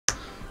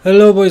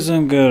Hello boys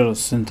and girls,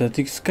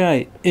 Synthetic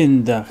Sky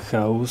in the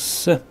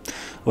house.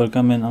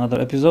 Welcome in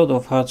another episode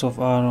of Hearts of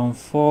Iron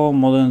 4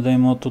 Modern Day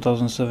Mod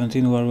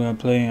 2017, where we are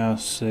playing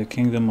as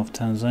Kingdom of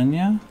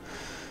Tanzania,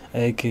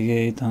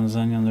 aka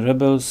Tanzanian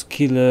rebels,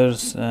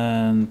 killers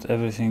and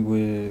everything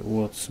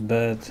what's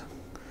bad.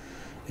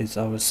 It's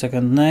our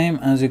second name.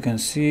 As you can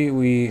see,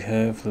 we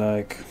have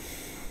like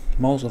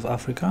most of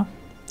Africa,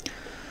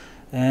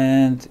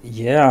 and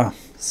yeah,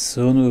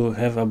 soon we will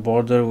have a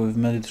border with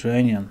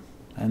Mediterranean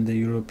and the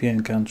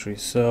European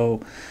countries,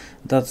 so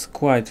that's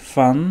quite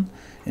fun.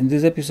 In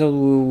this episode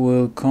we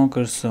will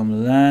conquer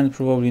some land,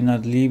 probably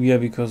not Libya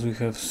because we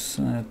have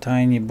a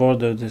tiny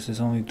border. This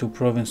is only 2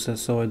 provinces,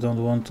 so I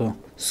don't want to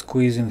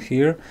squeeze in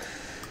here.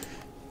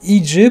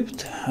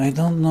 Egypt, I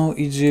don't know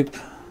Egypt,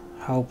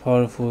 how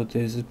powerful it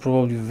is. It's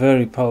probably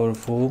very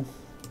powerful.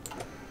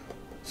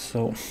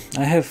 So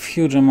I have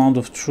huge amount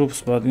of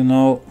troops, but you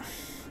know,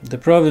 the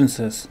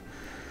provinces,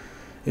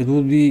 it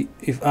would be,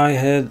 if I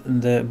had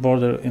the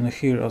border in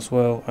here as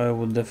well, I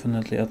would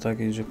definitely attack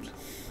Egypt.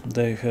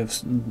 They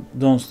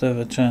don't have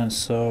a chance,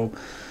 so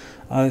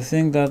I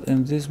think that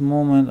in this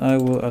moment I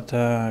will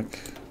attack,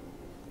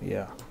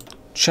 yeah,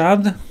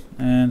 Chad.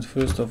 And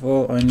first of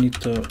all I need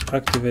to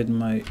activate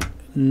my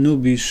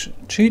noobish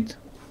cheat.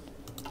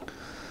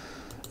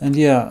 And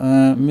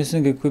yeah,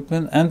 missing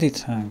equipment,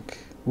 anti-tank.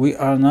 We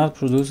are not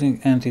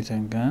producing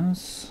anti-tank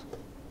guns.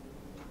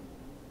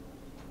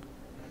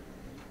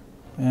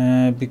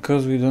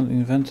 Because we don't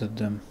invented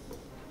them.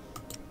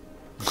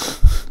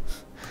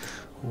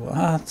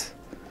 What?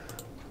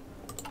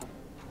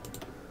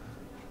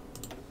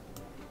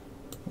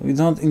 We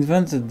don't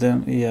invented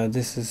them. Yeah,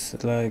 this is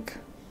like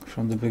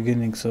from the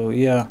beginning, so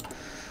yeah,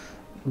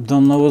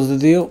 don't know what's the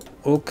deal.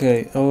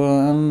 Okay,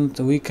 and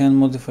we can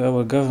modify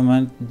our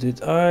government.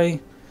 Did I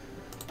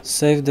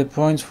save the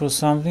points for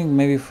something?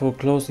 Maybe for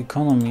closed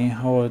economy.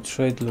 How are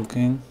trade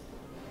looking?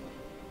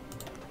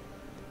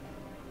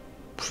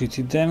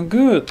 Pretty damn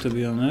good, to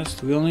be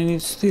honest. We only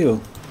need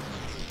steel,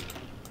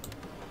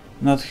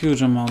 not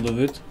huge amount of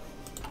it.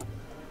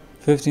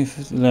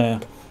 1550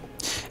 there.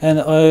 And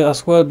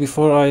as well,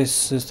 before I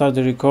start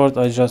the record,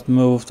 I just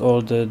moved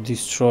all the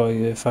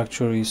destroy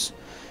factories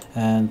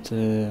and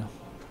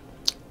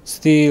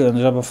steel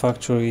and rubber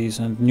factories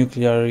and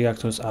nuclear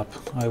reactors up.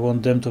 I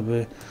want them to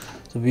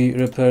be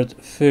repaired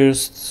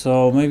first,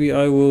 so maybe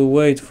I will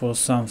wait for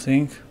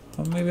something,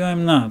 or maybe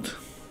I'm not.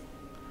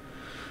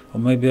 Or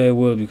maybe I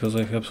will, because I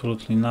have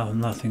absolutely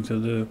nothing to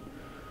do.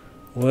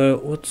 Well,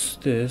 what's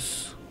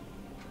this?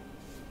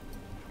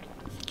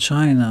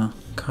 China.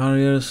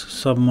 Carriers,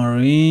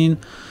 submarine.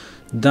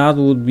 That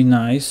would be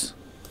nice.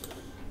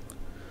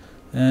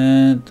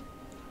 And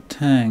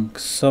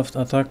tanks. Soft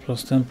attack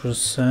plus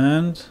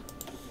 10%.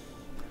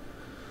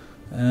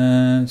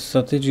 And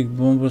strategic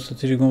bomber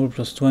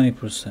plus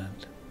 20%.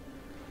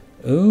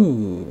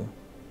 Ooh.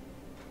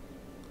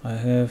 I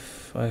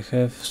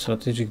have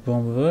strategic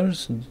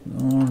bombers,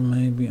 or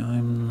maybe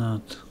I'm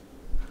not.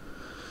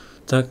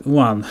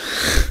 One.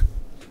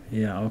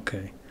 Yeah,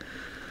 okay.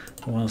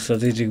 One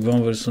strategic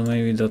bomber, so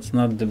maybe that's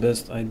not the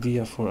best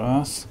idea for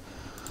us.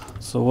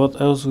 So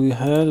what else we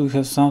had? We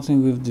have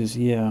something with this,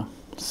 yeah.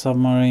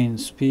 Submarine,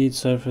 speed,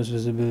 surface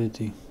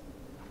visibility.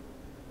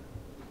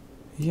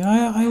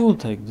 Yeah, I will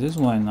take this,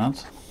 why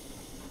not?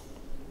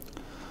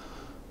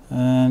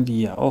 And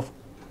yeah,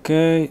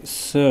 okay,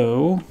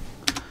 so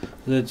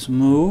let's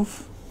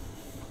move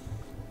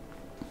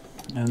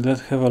and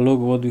let's have a look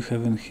what we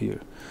have in here.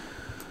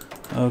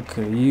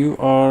 Okay, you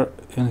are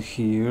in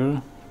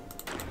here.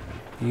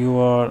 You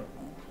are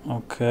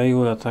okay. You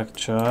will attack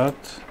Chad.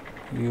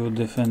 You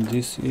defend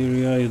this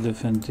area. You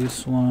defend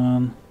this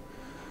one.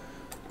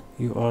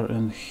 You are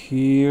in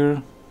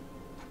here.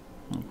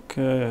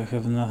 Okay, I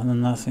have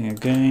nothing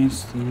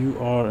against. You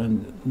are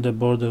in the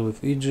border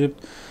with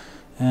Egypt,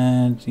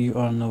 and you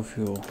are no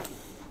fuel.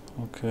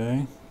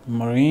 Okay.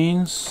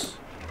 Marines.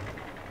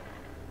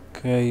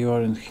 Okay, you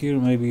are in here.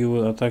 Maybe you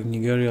will attack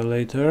Nigeria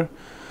later.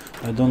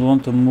 I don't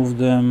want to move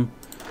them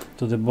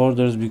to the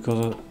borders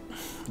because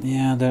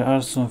yeah, there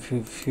are some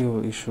few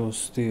issues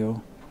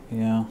still.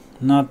 Yeah,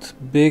 not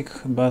big,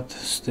 but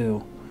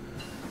still.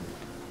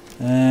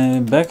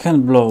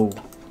 Backhand blow,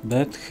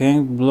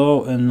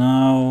 and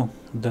now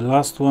the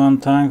last one: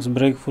 tanks,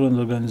 breakthrough and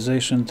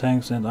organization,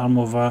 tanks and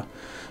armor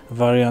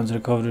variant,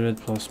 recovery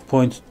rate plus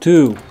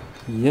 0.2.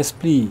 Yes,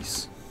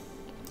 please.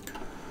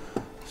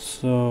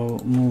 So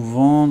move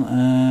on,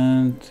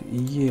 and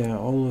yeah,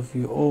 all of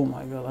you. Oh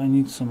my god, I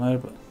need some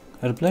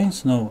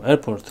airplanes? No,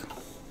 airport.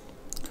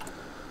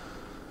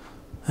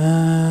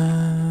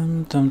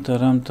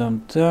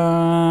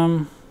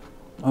 Tam.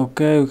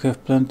 Okay, we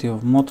have plenty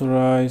of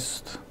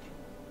motorized,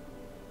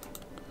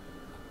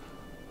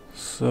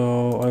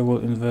 so I will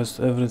invest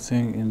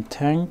everything in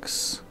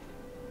tanks.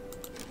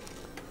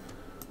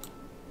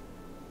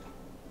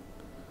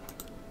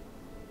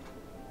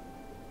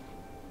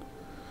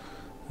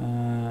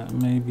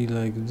 Maybe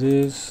like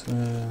this.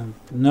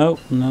 No,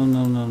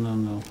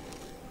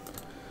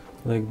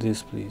 like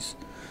this, please.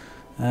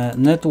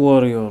 Net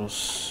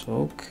warriors.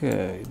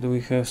 Okay, do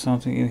we have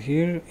something in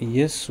here?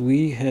 Yes,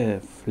 we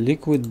have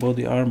liquid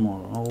body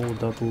armor. Oh,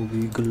 that will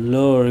be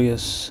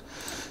glorious.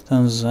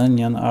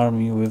 Tanzanian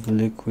army with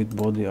liquid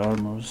body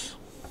armors.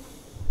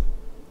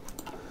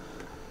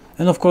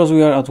 And of course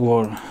we are at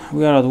war.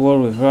 We are at war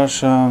with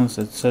Russians,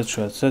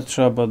 etc,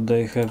 etc, but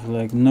they have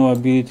like no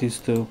abilities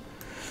to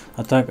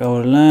attack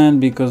our land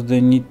because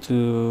they need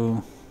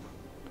to...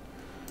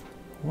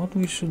 What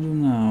we should do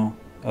now?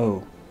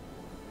 Oh,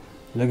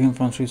 leg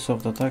infantry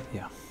soft attack,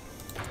 yeah.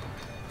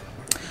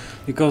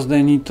 Because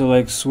they need to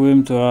like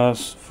swim to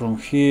us from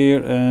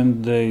here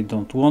and they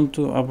don't want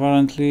to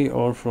apparently,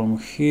 or from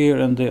here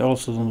and they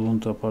also don't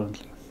want to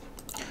apparently.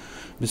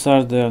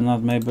 Besides, they are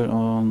not member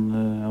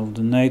of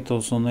the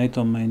NATO, so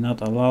NATO may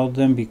not allow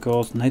them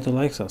because NATO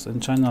likes us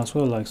and China as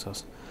well likes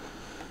us.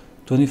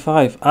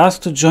 25.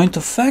 Ask to join the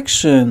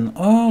faction.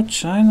 Oh,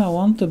 China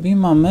want to be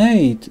my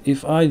mate.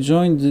 If I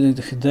join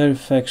their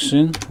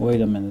faction, wait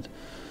a minute.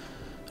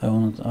 I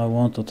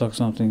want to talk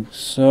something.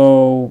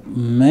 So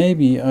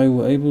maybe I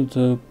will able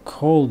to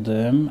call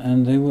them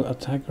and they will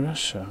attack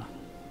Russia.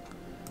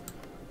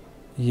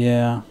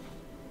 Yeah.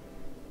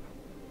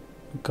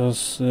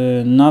 Because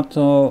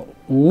NATO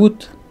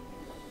would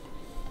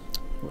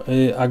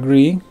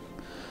agree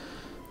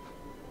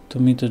to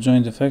me to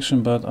join the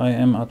faction, but I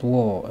am at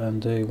war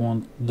and they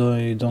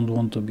don't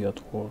want to be at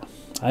war.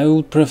 I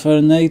would prefer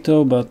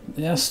NATO, but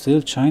yeah,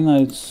 still China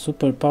is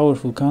super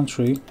powerful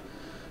country.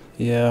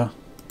 Yeah,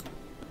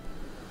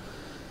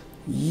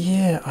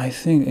 I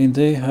think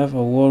they have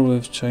a war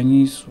with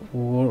Chinese,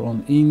 war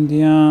on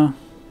India.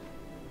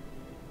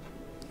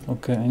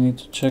 Okay, I need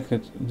to check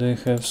it. They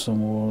have some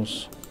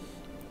wars.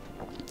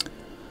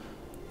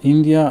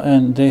 India,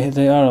 and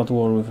they are at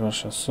war with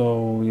Russia,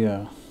 so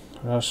yeah,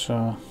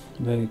 Russia,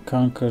 they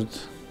conquered.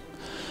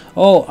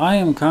 Oh, I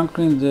am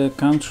conquering the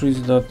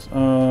countries that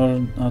are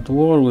at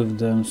war with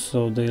them,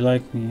 so they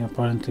like me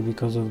apparently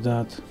because of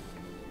that.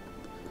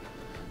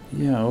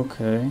 Yeah,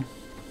 okay.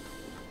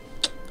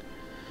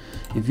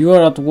 If you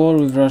are at war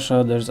with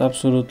Russia, there's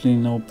absolutely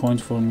no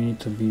point for me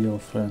to be your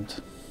friend.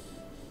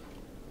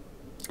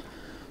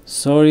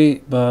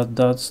 Sorry, but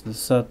that's the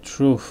sad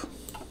truth.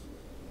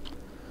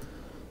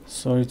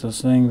 Sorry to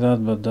saying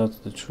that, but that's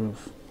the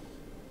truth.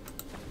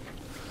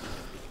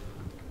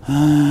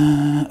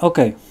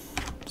 Okay,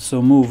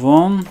 so move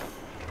on.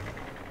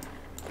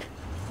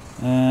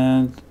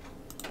 And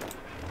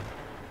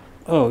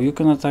oh, you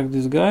can attack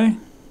this guy?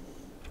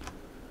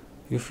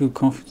 You feel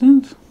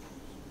confident?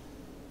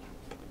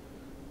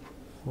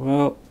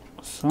 Well,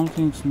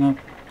 something's not...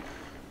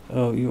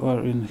 Oh, you are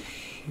in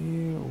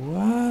here.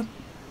 What?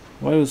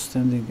 Why are you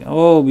standing?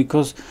 Oh,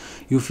 because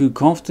you feel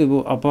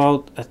comfortable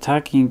about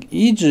attacking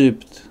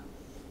Egypt.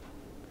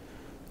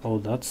 Oh,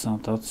 that's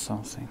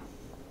something.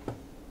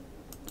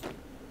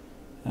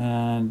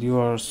 And you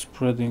are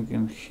spreading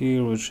in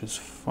here, which is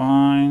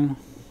fine.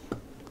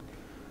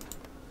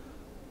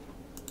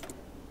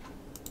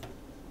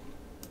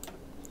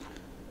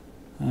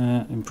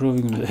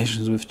 Improving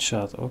relations with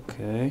Chad.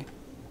 Okay.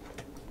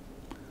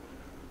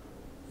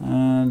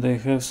 And they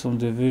have some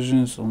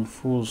divisions on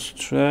full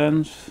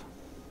strength.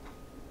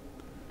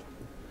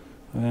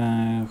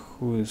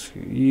 Who is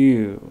here?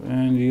 You.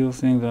 And you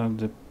think that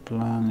the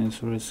plan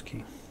is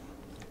risky.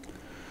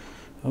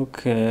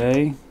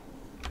 Okay.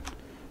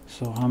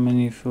 So how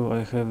many fuel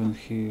I have in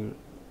here?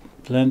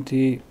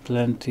 Plenty,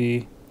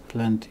 plenty,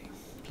 plenty.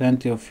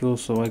 Plenty of fuel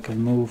so I can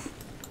move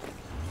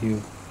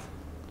you.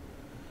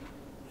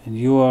 And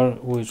you are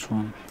which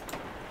one?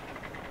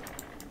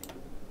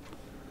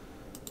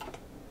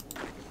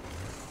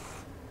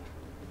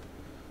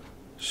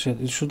 Shit,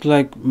 it should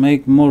like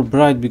make more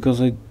bright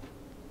because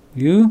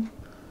you?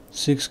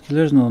 6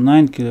 killers? No,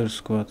 9 killer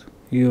squad.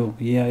 You,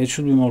 yeah, it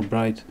should be more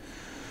bright.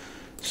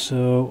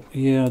 So,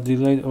 yeah,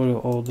 delayed all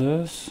your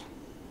orders.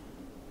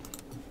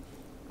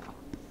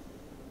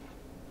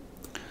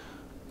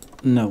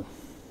 No.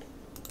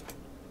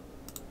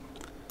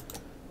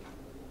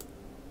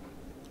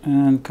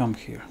 And come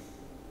here.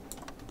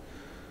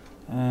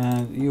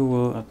 And you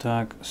will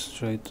attack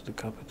straight to the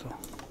capital.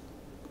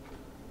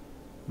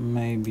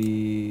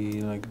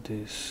 Maybe like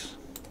this.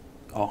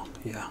 Oh,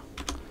 yeah.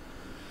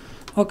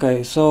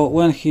 Okay, so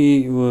when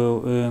he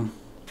will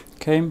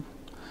came,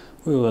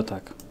 we will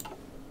attack.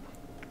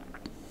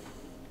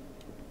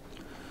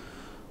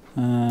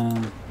 Okay,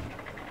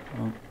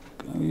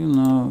 you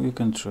know, you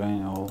can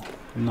train all.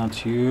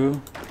 Not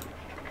you.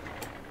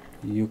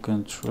 You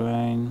can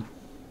train.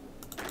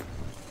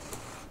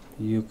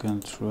 You can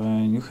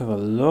train. You have a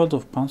lot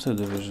of panzer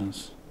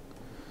divisions.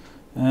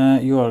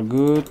 You are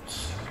good.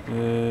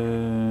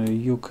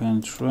 You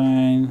can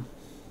train.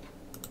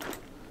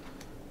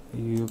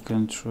 You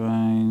can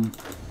train.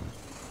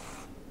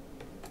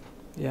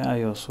 Yeah,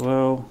 you as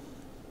well.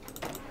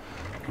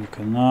 You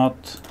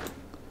cannot.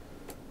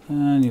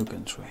 And you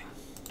can train.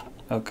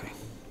 Okay.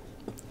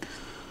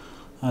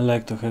 I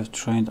like to have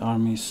trained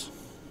armies.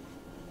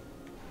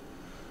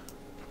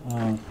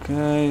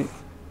 Okay.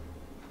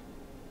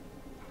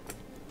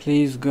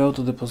 Please go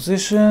to the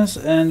positions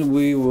and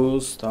we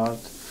will start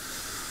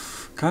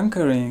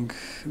conquering,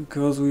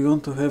 because we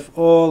want to have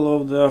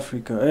all of the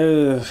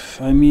Africa.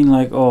 I mean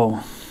like all,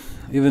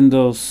 even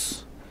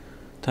those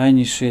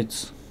tiny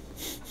shits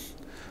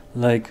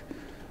like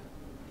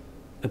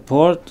a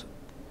port,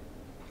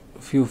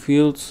 a few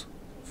fields,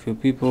 few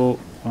people,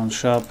 one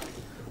shop,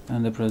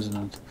 and the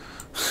president.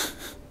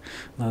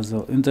 That's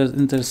all.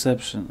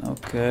 Interception.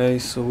 Okay,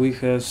 so we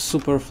have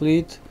super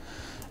fleet,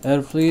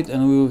 air fleet,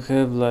 and we will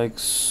have like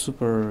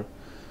super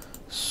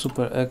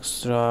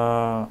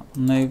extra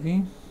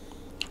navy.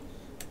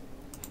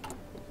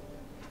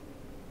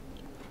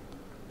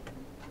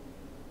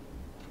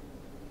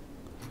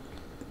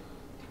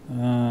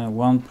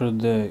 One per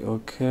day.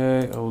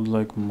 Okay, I would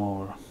like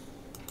more.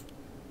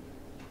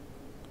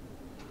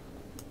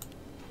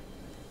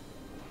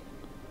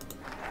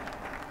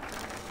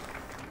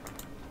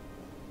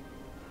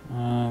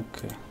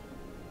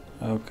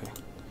 Okay,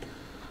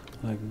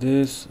 like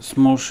this.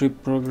 Small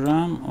ship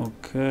program.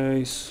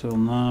 Okay, so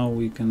now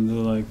we can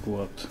do like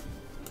what?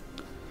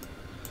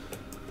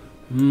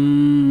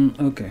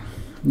 Okay,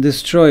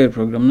 destroyer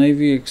program,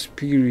 navy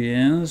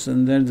experience,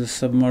 and then the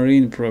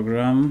submarine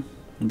program,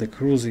 the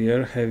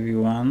cruiser, heavy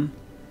one.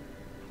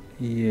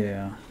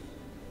 Yeah,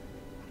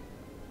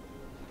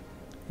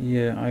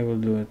 I will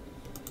do it.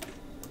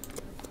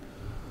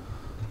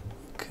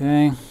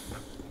 Okay,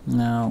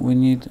 now we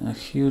need a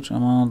huge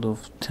amount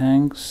of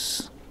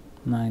tanks,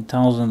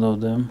 9,000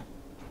 of them.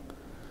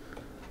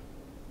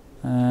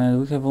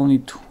 We have only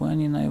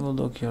 20 naval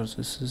dockyards.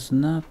 This is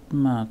not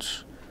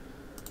much.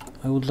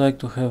 I would like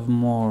to have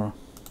more.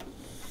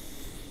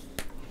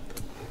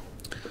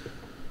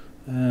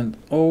 And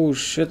oh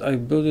shit, I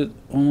built it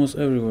almost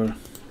everywhere.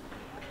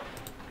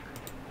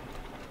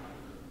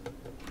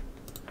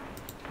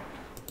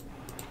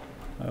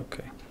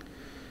 Okay.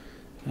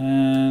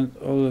 And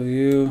all of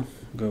you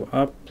go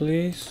up,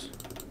 please.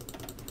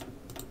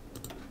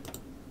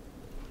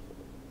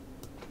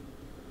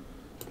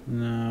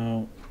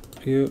 Now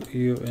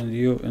you and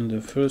you in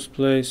the first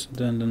place,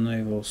 then the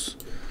navals.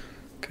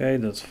 Okay,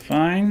 that's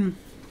fine.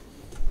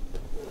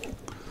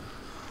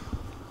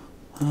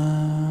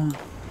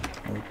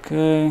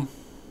 Okay.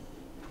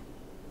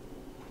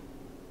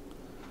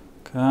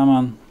 Come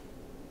on.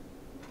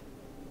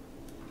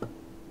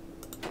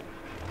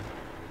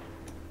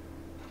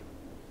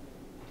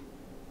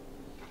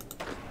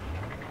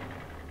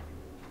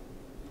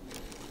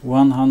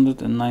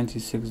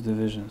 $196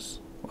 divisions.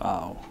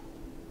 Wow.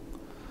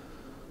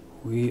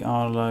 We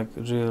are like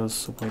real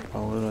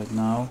superpower right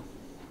now.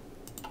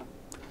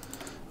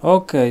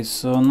 Okay,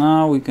 so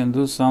now we can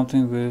do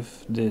something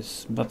with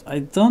this, but I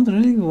don't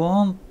really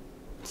want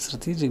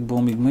strategic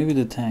bombing. Maybe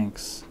the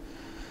tanks.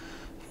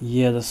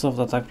 Yeah, the soft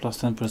attack plus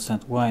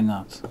 10%. Why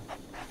not?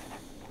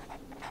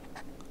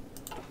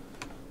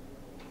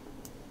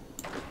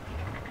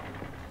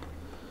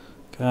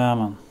 Come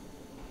on.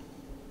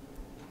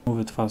 Move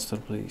it faster,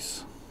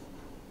 please.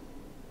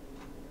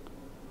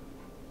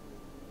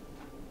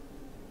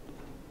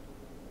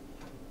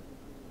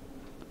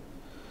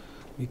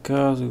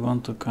 Because we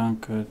want to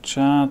conquer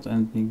Chad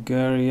and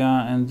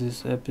Nigeria in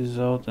this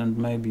episode, and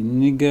maybe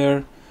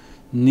Niger.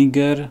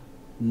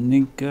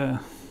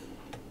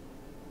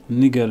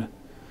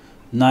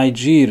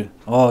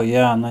 Oh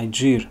yeah,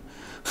 Niger.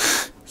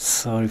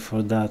 Sorry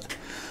for that.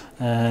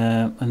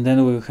 And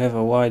then we'll have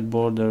a wide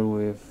border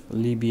with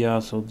Libya,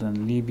 so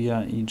then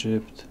Libya,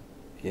 Egypt.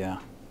 Yeah,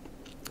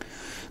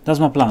 that's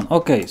my plan.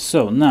 Okay,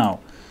 so now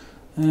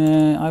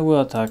I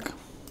will attack.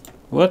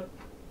 What?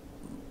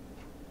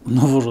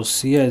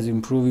 Novorossiya is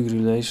improving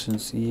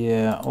relations.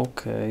 Yeah,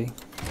 okay.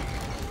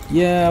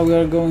 Yeah, we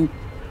are going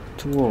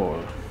to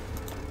war.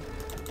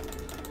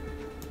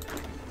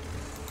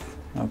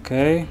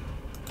 Okay.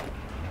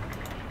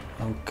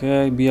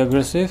 Okay, be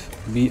aggressive.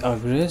 Be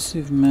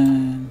aggressive,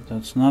 man.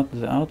 That's not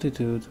the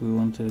altitude we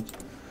wanted.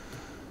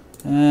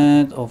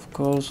 And of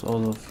course,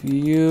 all of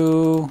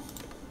you.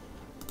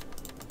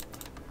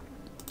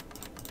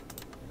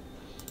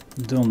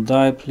 Don't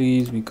die,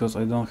 please, because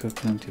I don't have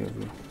plenty of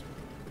you.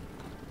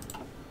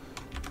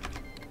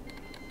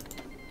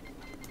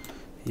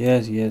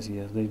 Yes,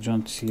 they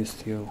joined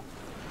CSTO.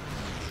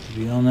 To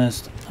be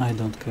honest, I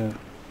don't care.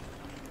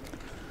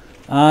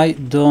 I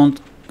don't.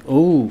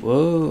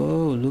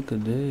 Oh, look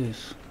at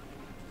this.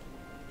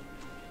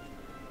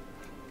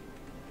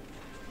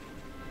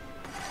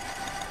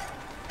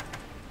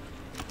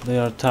 They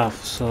are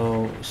tough,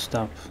 so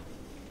stop.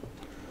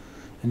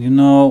 And you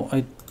know,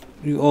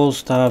 you all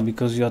stop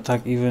because you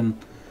attack even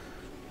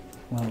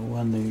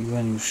when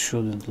you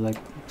shouldn't. Like,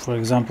 for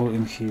example,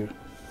 in here.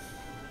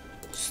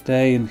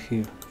 Stay in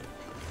here.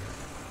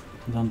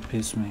 Don't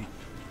piss me.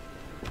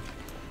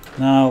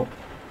 Now,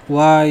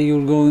 why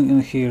you're going in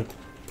here?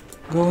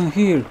 Go in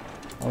here.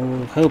 I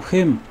will help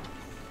him.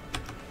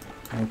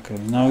 Okay,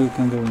 now you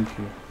can go in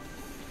here.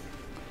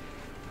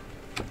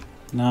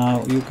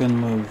 Now you can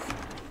move.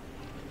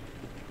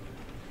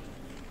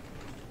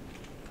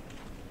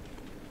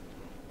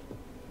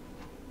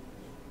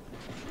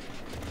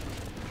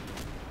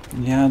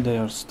 Yeah, they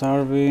are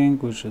starving,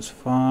 which is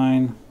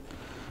fine.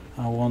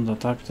 I won't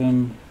attack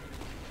them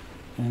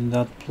in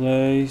that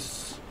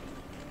place.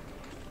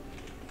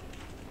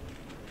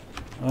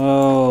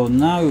 Oh,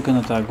 now you can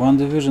attack one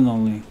division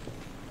only.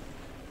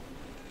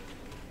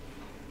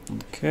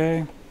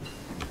 Okay.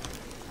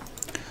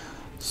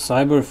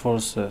 Cyber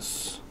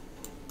forces.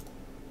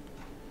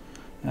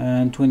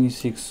 And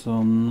 26,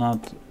 so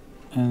not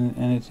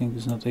anything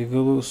is not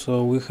available.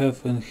 So we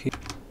have in here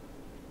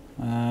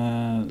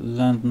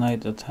land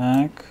knight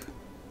attack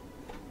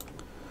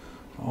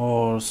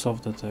or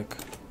soft attack.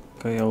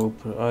 Okay,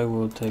 I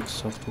will take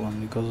soft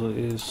one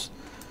because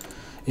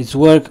it's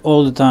work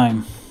all the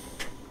time,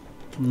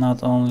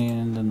 not only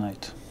in the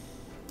night.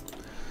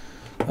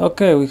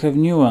 Okay, we have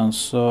new ones,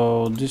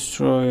 so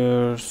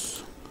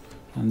destroyers,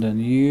 and then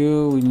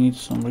we need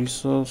some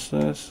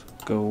resources.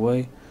 Go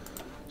away.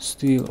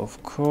 Steel,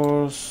 of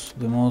course,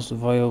 the most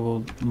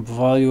valuable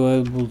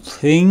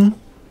thing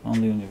on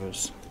the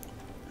universe.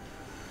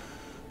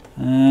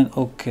 And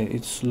okay,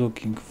 it's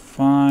looking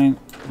fine.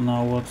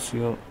 Now what's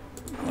your...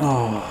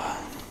 Oh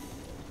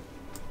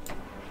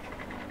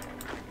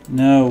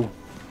no,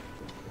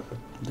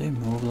 they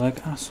move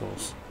like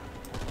assholes.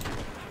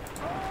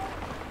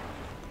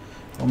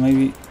 Or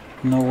maybe,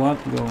 you know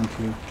what, go in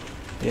here.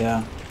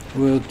 Yeah,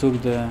 we'll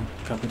took the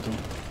capital.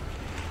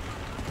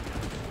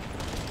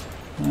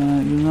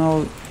 You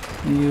know,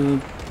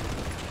 you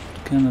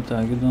can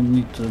attack, you don't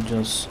need to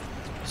just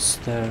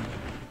stare.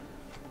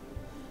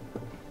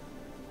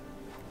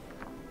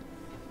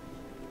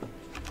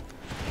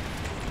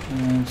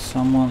 And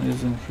someone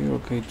is in here.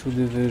 Okay, 2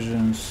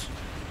 divisions.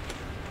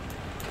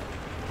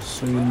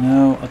 So you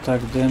know,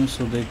 attack them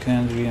so they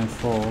can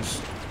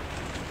reinforce.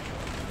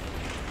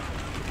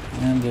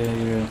 And they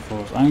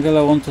reinforce.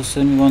 Angela wants to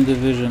send me 1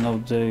 division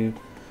of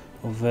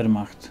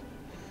Wehrmacht.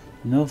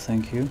 No,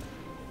 thank you.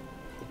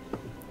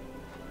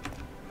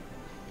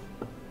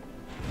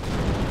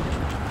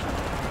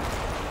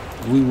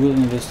 We will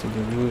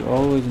investigate. We will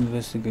always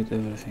investigate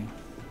everything.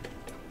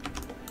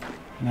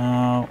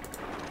 Now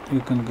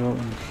you can go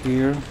in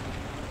here.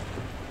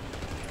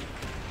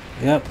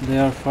 Yep, they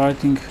are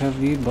fighting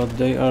heavy, but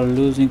they are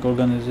losing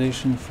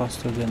organization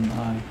faster than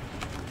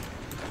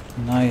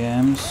I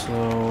am,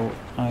 so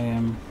I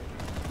am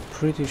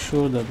pretty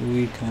sure that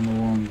we can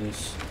win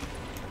this.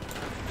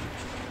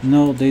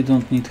 No, they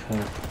don't need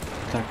help.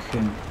 Attack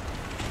him.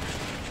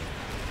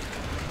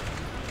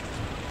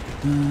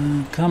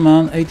 Come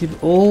on, 80.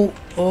 Oh,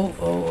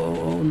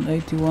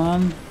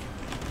 81.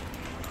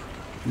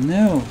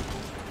 No.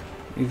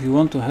 If you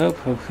want to help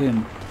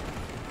him.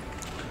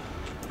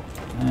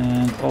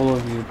 And all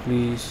of you,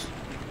 please.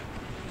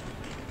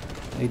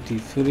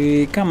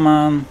 83. Come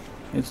on.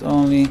 It's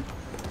only...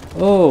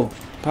 Oh,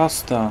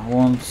 Pasta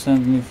won't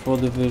send me 4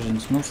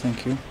 divisions. No,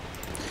 thank you.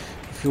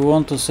 If you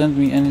want to send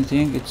me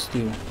anything, it's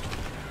steel.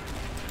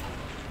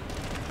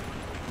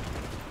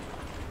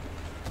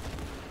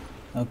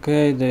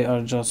 Okay, they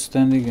are just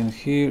standing in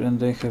here and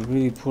they have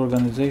really poor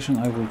organization.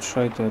 I will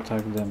try to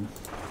attack them.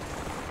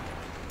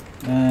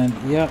 And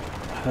yeah,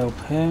 help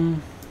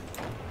him.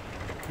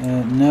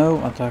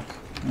 No, attack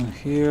in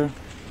here.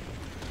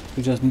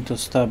 We just need to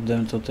stop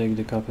them to take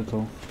the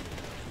capital.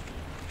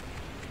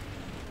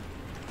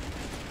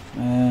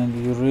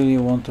 And you really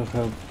want to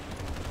help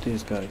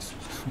these guys.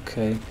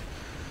 Okay.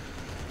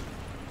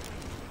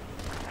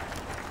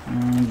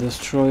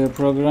 Destroyer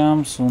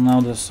program, so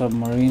now the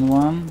submarine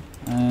one.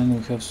 And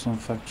we have some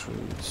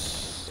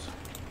factories.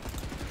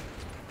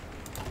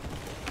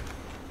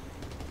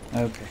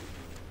 Okay.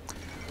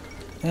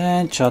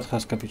 And Chad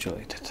has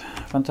capitulated.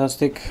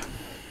 Fantastic.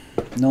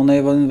 No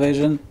naval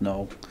invasion?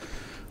 No.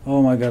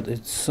 Oh my god,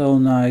 it's so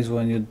nice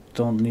when you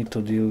don't need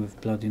to deal with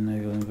bloody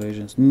naval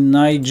invasions.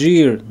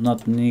 Niger,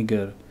 not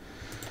Niger.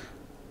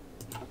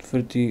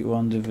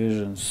 31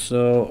 divisions.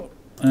 So,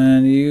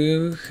 and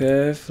you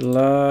have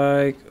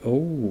like,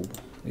 oh,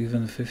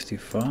 even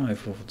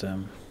 55 of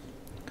them.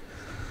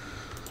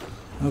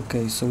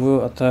 Okay, so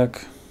we'll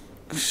attack.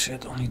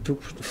 Shit, only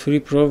 3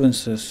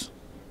 provinces.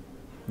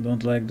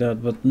 Don't like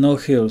that, but no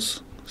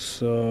hills,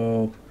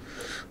 so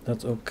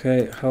that's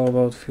okay. How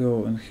about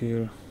fuel in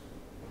here?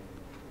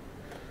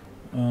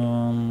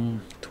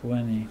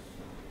 20.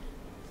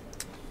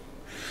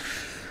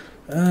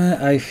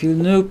 I feel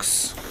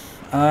nukes.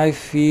 I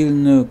feel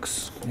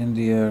nukes in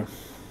the air.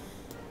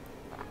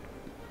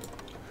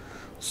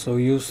 So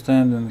you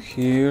stand in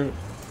here.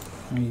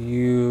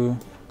 You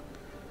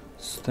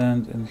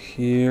stand in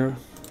here.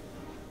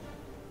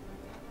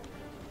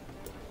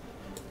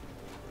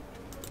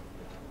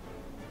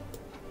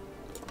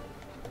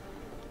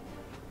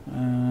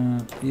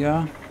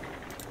 Yeah.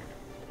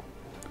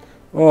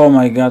 Oh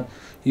my god,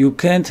 you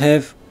can't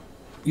have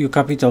your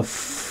capital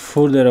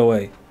further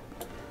away.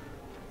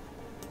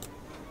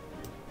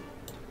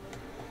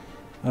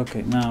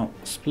 Okay, now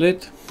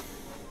split.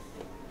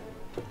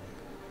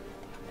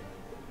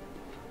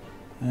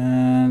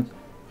 And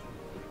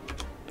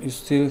you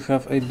still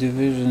have 8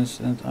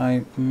 divisions and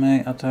I may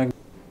attack.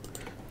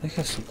 They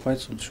have quite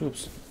some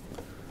troops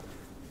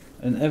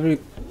in every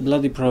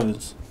bloody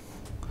province.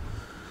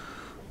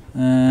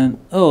 And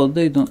oh,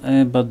 they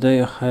don't, but they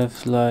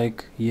have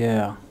like,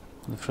 yeah,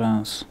 the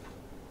France.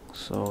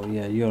 So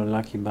yeah, you're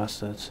lucky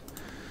bastards.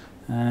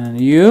 And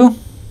you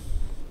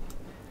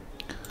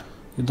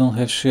don't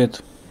have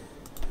shit.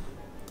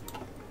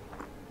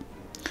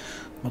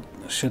 But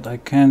shit, I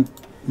can't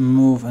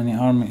move any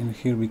army in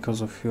here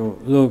because of you.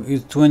 Look,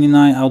 it's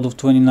 29 out of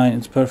 29.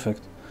 It's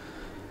perfect.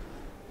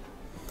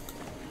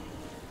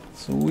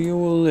 So we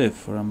will live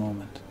for a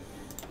moment.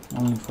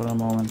 Only for a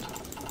moment.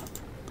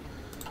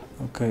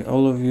 Okay,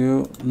 all of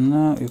you,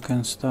 no, you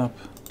can stop.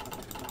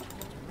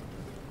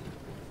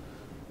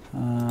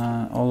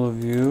 All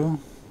of you,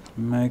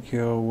 make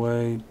your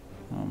way.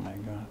 Oh my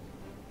god.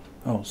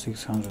 Oh,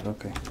 600,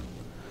 okay.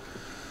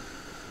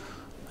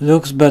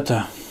 Looks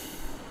better.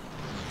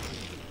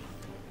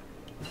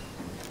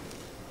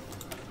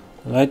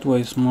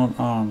 Lightweight small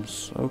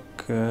arms.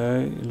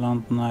 Okay,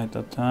 land knight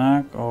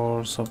attack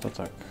or soft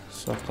attack.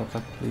 Soft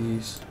attack,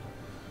 please.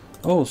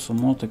 Oh, some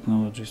more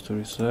technologies to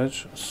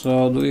research.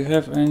 So, do we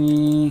have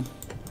any?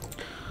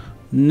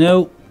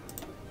 No.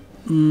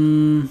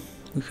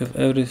 We have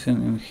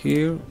everything in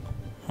here.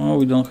 Oh,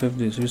 we don't have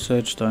this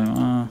research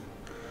time.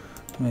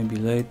 Maybe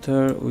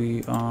later.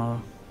 We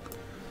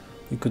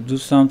could do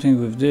something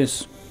with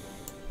this.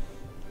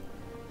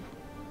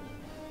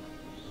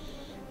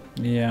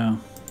 Yeah.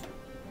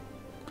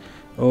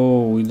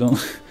 Oh, we don't.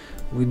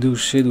 We do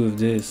shit with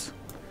this.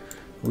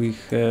 We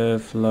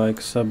have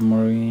like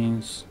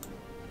submarines.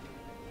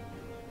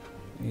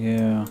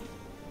 Yeah.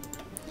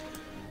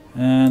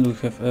 And we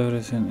have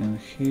everything in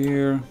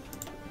here.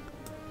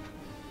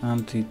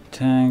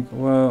 Anti-tank.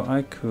 Well,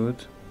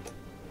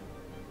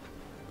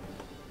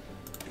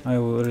 I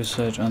will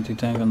research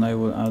anti-tank and I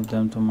will add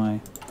them to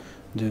my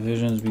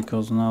divisions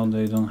because now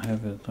they don't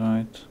have it,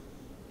 right?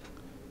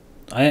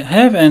 I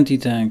have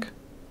anti-tank.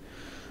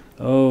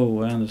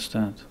 Oh, I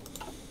understand.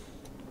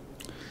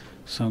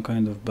 Some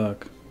kind of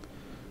bug.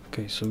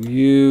 Okay, so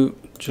you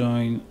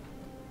join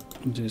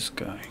this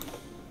guy.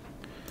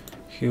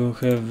 He will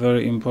have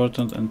very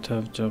important and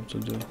tough job to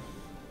do.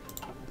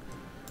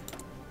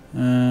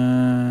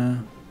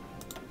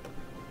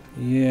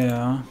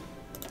 Yeah.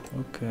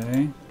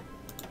 Okay.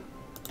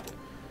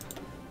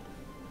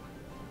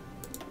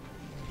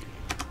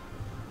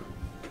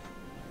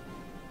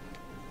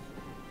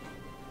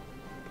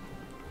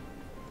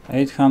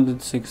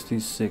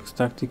 $866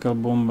 tactical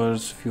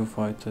bombers, few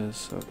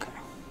fighters. Okay,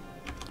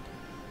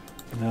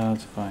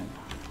 that's fine.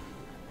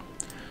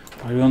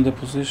 Are you on the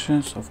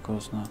positions? Of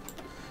course not.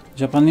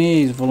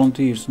 Japanese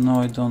volunteers. No,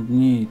 I don't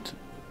need.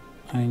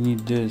 I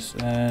need this.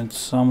 And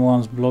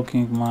someone's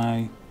blocking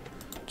my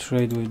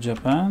trade with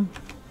Japan.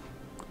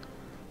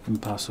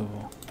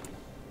 Impossible.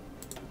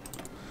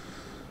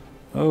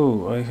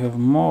 Oh, I have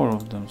more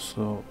of them.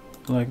 So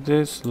like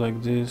this,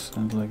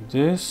 and like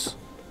this.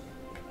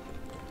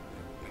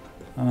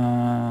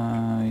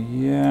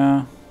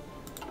 Yeah.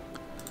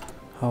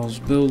 House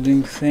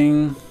building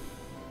thing.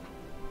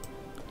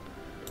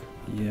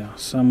 Yeah,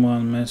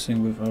 someone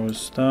messing with our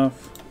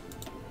stuff.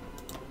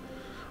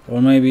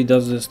 Or maybe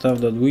that's the stuff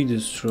that we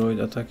destroyed,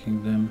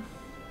 attacking them.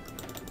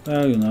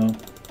 Well, you know.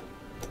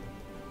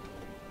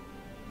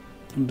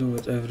 Do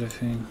with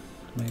everything.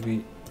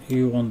 Maybe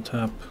you on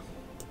tap.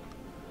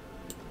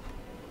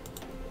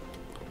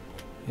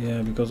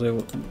 Yeah, because I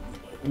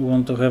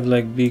want to have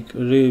like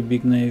really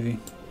big navy.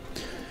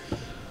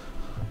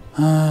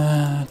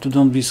 To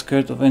don't be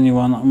scared of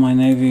anyone. My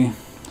navy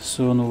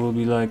soon will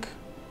be like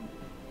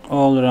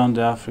all around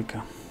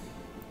Africa.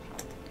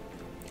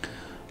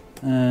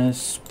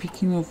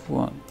 Speaking of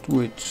what,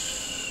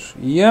 which,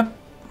 yep,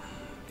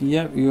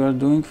 you are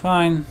doing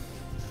fine.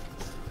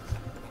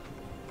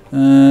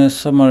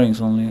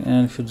 Submarines only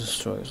and few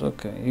destroyers.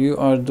 Okay, you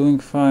are doing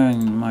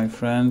fine, my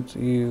friend.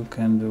 You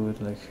can do it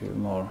like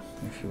more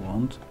if you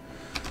want.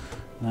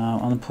 Now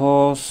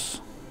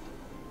unpause.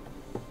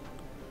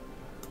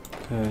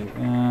 Okay.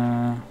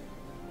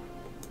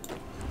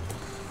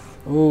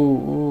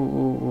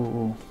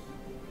 Oh,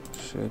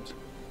 shit.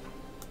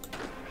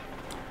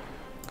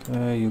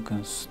 Okay, you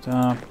can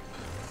stop.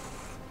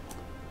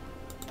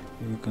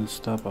 You can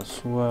stop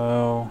as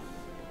well.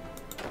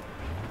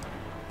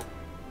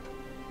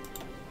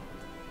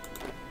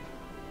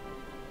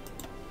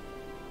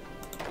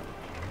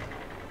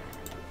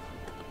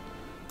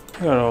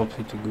 You are all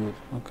pretty good.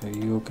 Okay,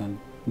 you can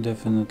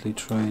definitely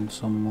train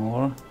some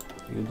more.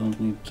 You don't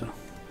need to.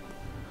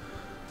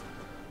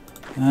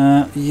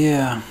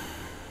 Yeah,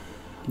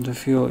 the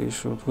fuel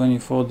issue,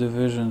 24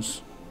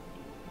 divisions.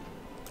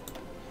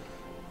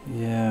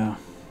 Yeah,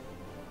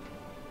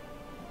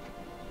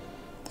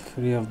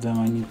 3 of them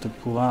I need to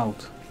pull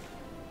out.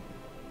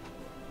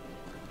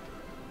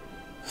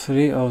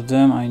 3 of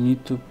them I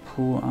need to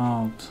pull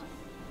out.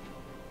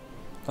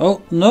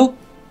 Oh, no,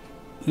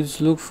 it's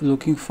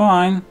looking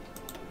fine.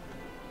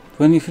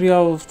 23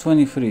 out of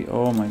 23.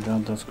 Oh my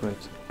god, that's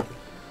great.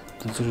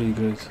 That's really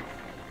great.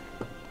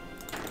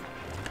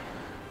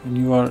 And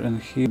you are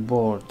in here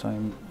board,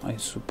 I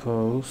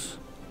suppose.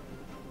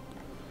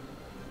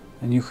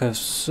 And you have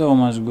so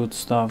much good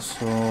stuff,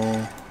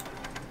 so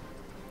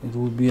It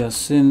would be a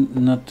sin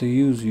not to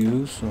use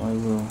you, so I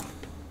will.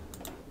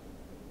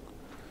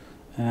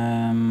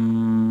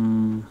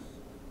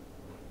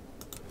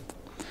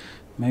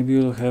 Maybe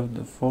we'll have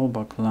the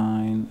fallback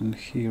line in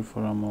here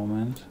for a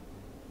moment.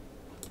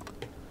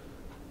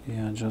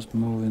 Yeah, just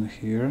move in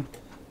here.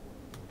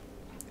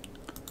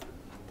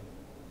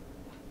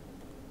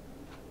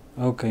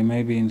 Okay,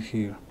 maybe in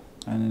here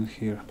and in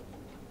here.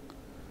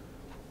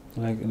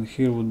 Like in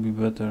here would be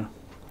better.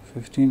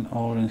 15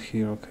 or in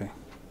here, okay.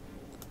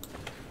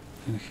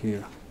 In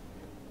here.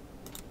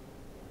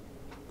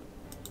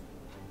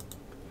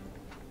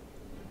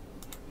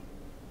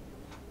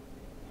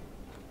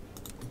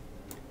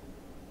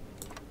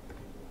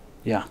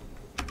 Yeah,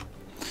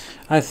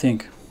 I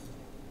think.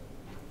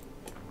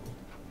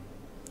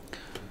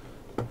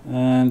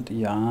 And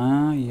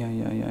yeah,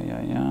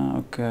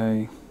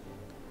 okay.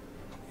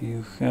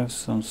 You have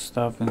some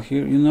stuff in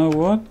here. You know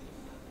what?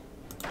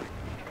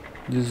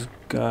 This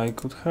guy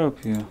could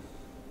help you.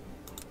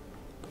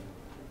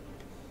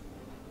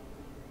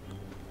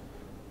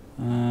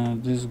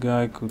 This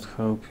guy could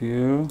help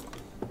you.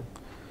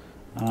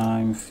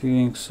 I'm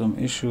feeling some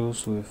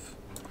issues with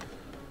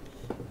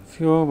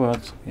fuel,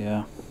 but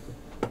yeah.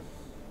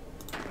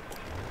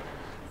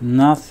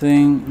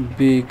 Nothing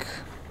big,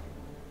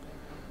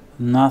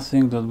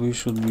 nothing that we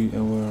should be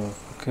aware of.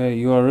 Okay,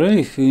 you are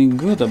really feeling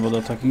good about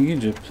attacking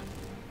Egypt.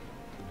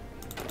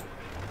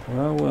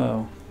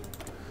 Well.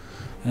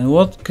 And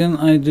what can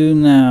I do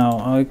now?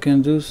 I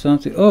can do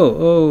something.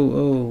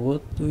 Oh,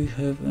 what do we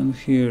have in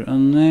here?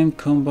 Unnamed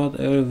combat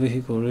aerial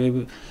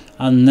vehicle.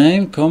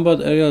 Unnamed combat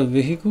aerial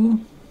vehicle?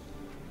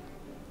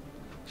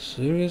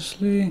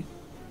 Seriously?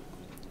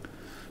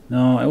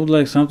 No, I would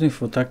like something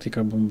for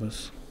tactical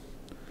bombers.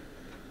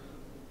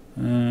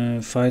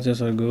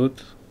 Fighters are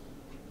good.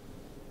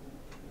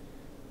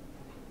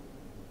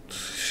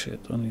 Shit,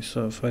 only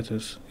saw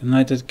fighters.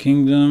 United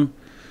Kingdom,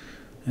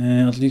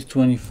 at least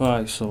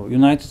 25. So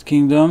United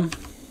Kingdom,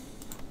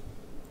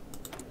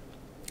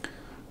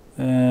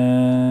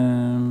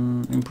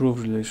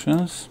 improve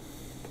relations,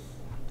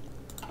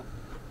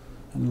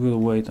 and we'll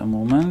wait a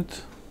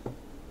moment.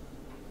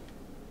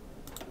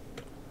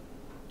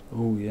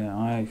 Oh yeah,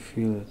 I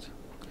feel it.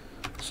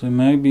 So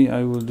maybe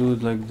I will do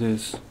it like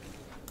this.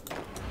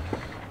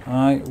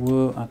 I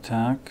will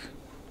attack,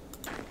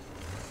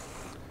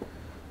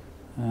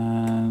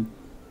 and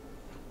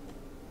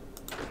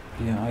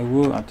yeah, I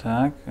will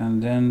attack,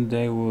 and then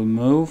they will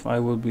move. I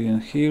will be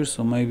in here,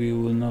 so maybe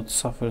we will not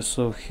suffer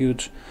so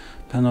huge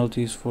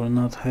penalties for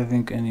not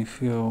having any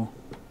fuel.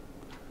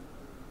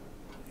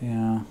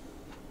 Yeah,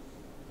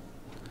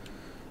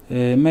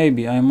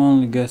 maybe, I'm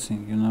only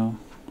guessing, you know.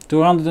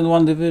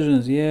 201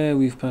 divisions, yeah,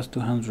 we've passed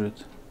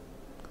 200.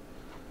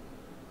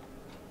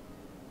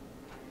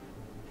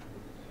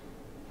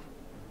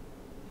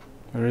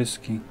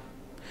 Risky.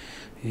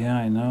 Yeah,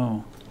 I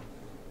know.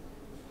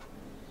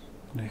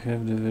 They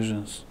have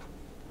divisions.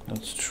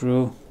 That's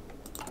true.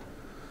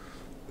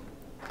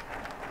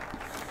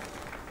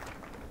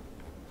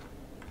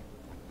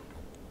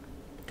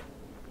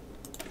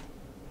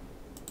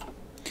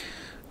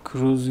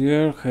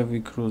 Cruiser,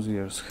 heavy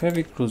cruisers.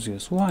 Heavy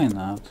cruisers, why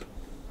not?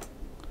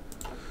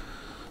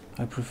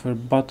 I prefer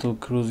battle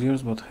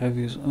cruisers, but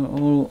heavy is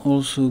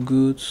also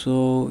good,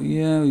 so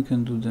yeah, we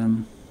can do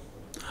them.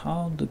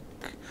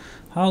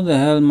 How the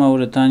hell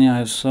Mauritania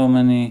has so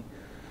many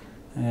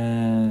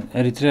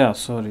Eritrea,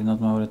 sorry, not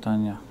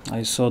Mauritania.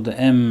 I saw the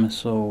M,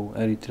 so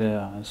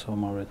Eritrea, I saw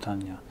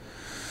Mauritania.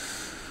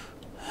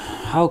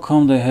 How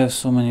come they have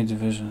so many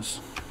divisions?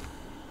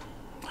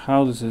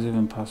 How this is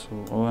even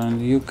possible? Oh,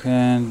 and you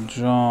can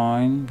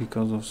join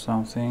because of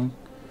something.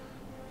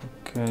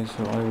 Okay,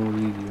 so I will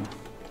lead you.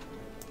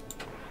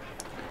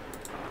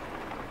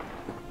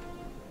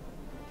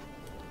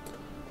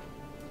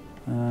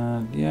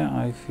 Yeah,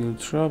 I feel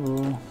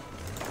trouble.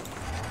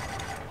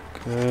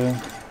 Okay.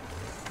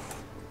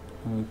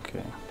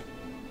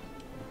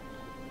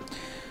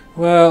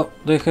 Well,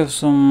 they have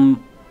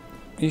some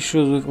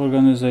issues with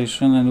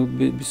organization,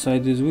 and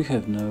besides this, we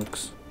have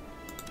nukes.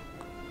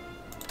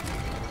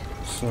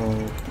 So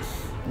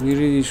we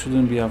really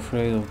shouldn't be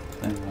afraid of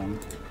anyone.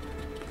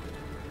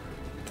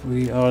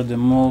 We are the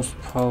most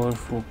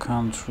powerful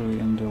country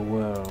in the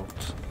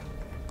world.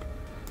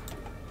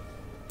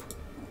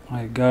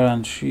 I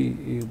guarantee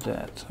you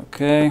that,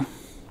 okay?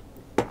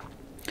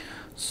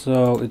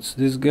 So it's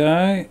this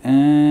guy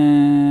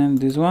and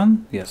this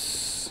one?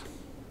 Yes.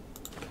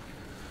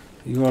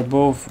 You are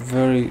both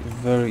very,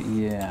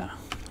 yeah,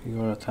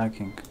 you are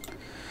attacking.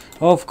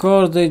 Of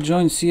course they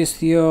joined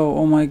CSTO,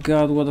 oh my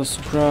god, what a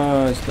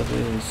surprise that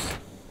is.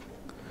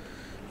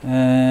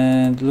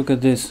 And look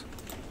at this.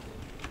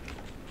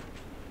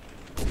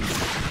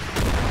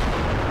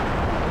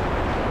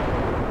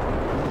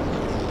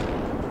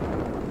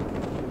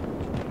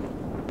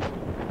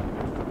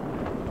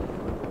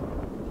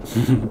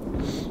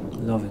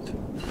 Love it.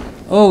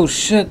 Oh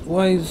shit,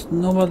 why is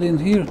nobody in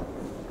here?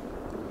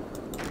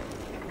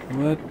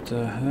 What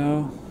the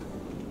hell?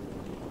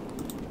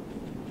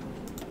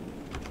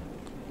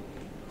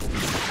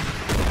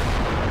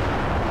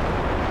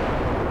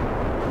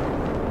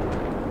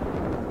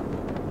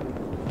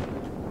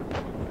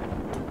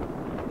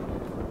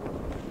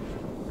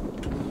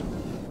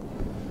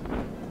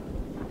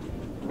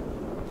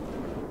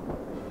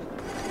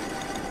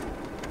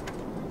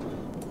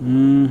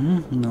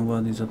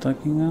 Nobody's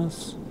attacking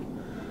us.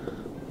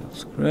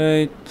 That's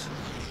great.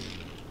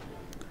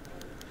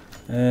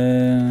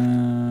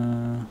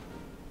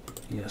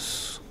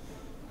 Yes.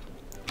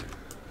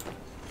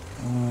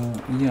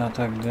 You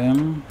attack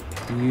them.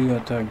 You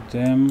attack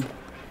them.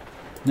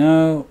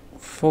 Now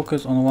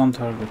focus on one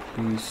target,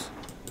 please.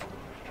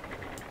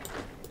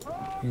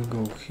 You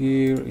go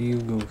here.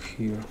 You go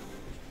here.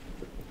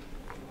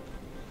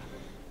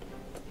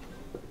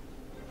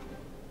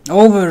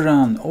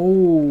 Overrun!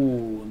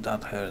 Oh,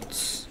 that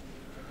hurts.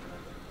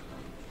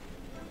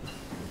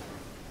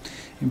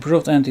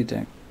 Improved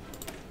anti-tank.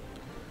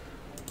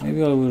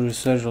 Maybe I will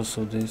research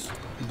also this.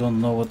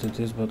 Don't know what it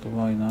is, but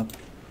why not?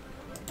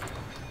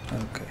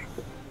 Okay.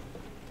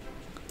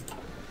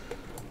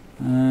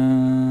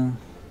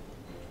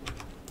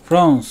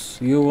 France,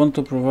 you want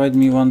to provide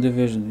me one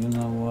division. You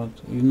know what?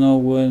 You know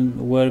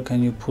where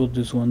can you put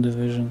this one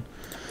division?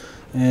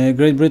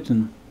 Great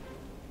Britain.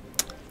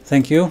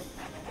 Thank you.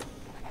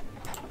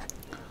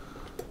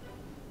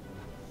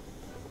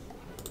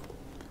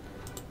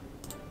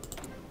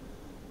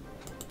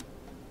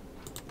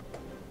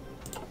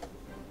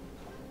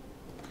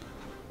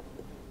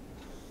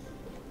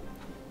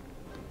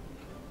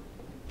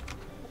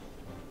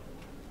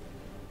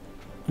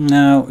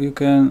 Now you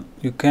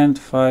can't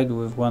fight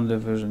with one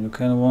division. You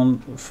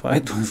can't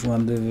fight with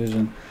one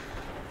division.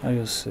 Are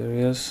you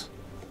serious?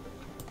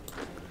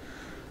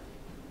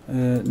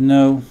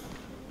 No.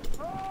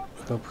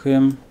 Help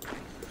him.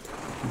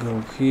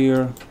 Go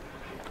here.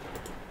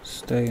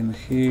 Stay in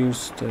here.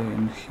 Stay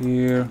in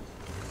here.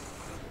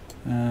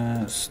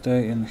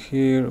 Stay in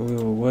here. We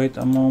will wait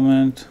a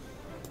moment.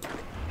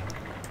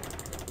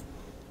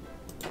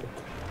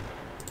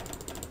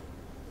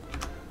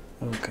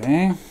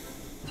 Okay.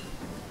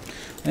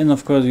 And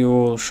of course you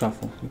will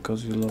shuffle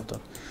because you love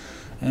that.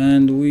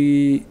 And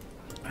we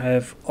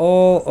have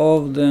all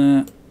of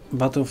the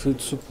battlefield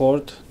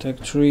support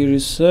tech tree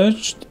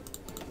researched.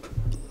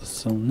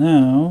 So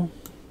now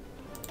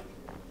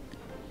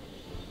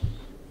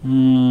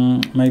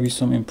maybe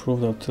some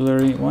improved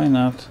artillery. Why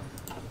not?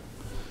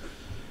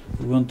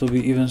 We want to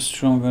be even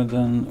stronger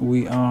than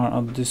we are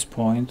at this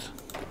point.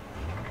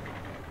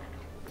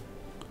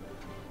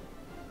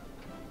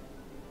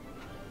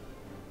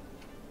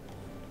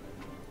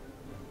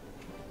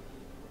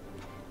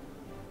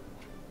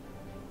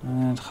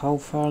 And how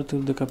far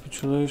till the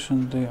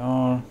capitulation they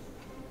are?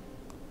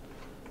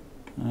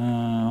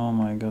 Oh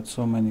my god,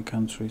 so many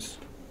countries.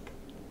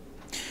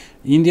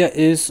 India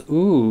is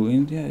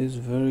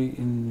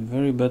in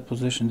very bad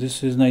position.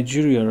 This is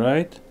Nigeria,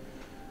 right?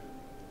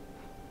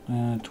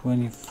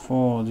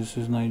 24. This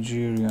is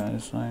Nigeria.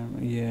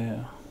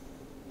 Yeah.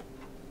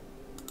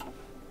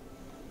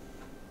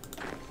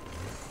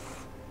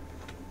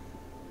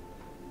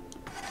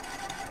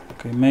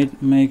 Okay,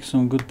 make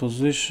some good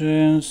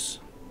positions.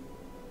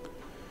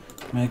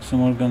 Make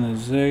some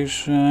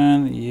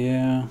organization,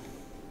 yeah.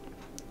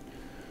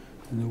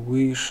 And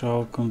we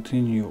shall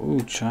continue. Oh,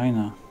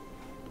 China.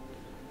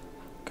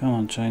 Come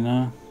on,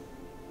 China.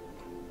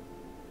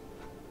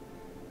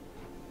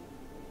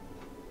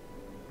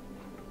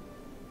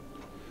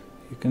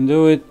 You can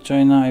do it,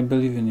 China, I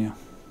believe in you.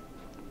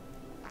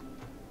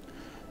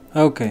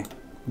 Okay,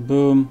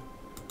 boom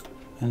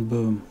and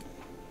boom.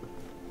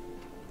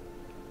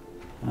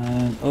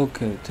 And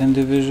okay, 10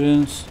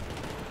 divisions.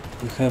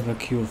 We have a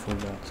cure for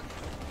that.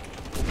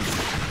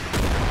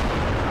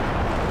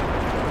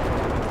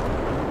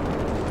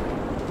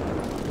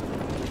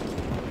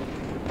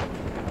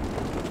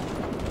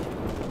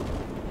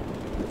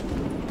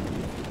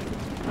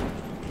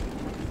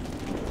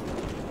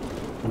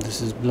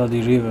 This is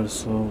bloody river,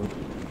 so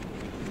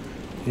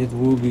it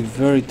will be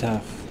very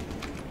tough.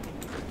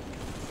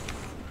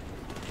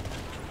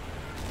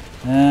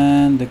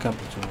 And the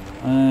capital,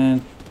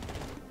 and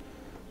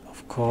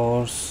of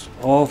course.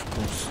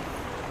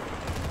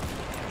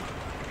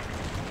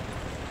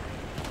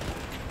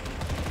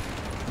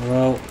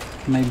 Well,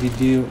 maybe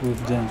deal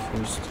with them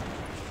first.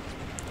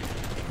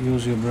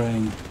 Use your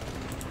brain.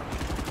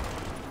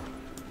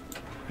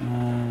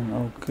 And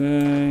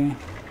okay,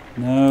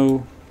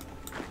 no.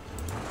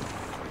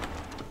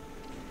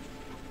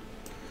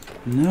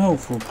 No,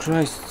 for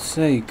Christ's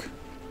sake.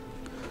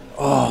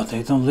 Oh,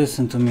 they don't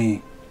listen to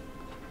me.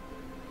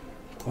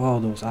 Oh,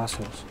 those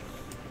assholes.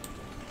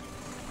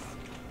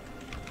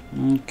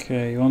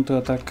 Okay, you want to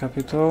attack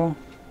capital?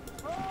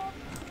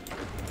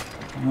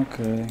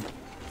 Okay.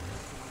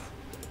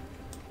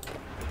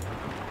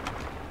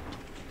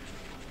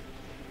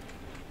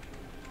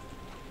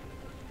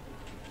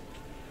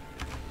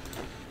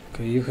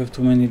 Okay, you have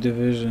too many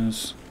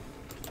divisions.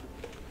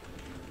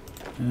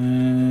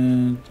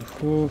 And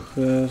who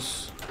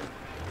has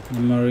the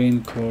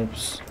Marine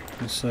Corps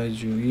beside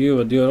you? You,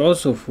 but you're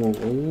also full.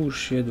 Oh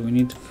shit, we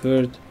need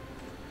third.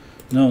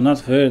 No, not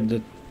third,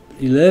 the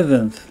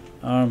 11th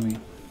Army.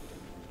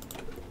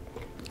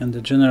 And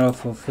the General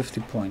for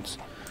 50 points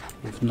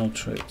with no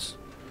trades.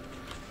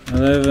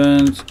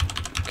 11th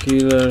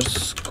Killer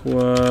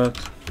Squad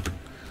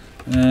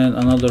and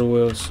another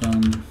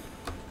Wilson.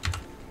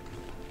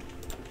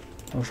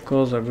 Of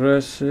course,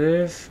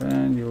 aggressive,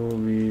 and you will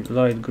be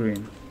light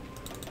green.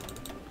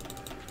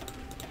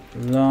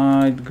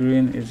 Light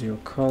green is your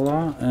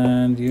color,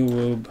 and you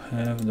will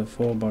have the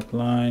fallback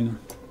line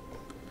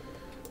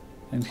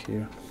and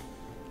here,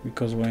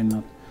 because why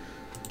not?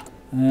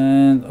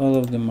 And all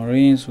of the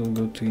marines will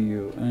go to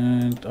you,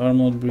 and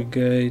armored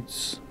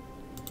brigades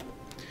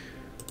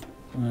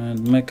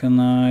and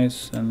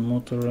mechanized and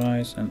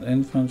motorized and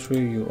infantry,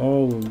 you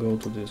all will go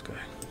to this guy.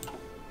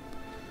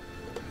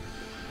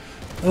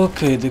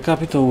 Okay, the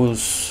capital will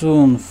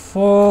soon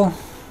fall.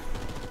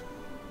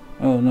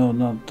 Oh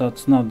no,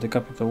 that's not the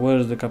capital. Where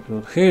is the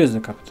capital? Here is the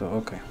capital.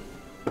 Okay.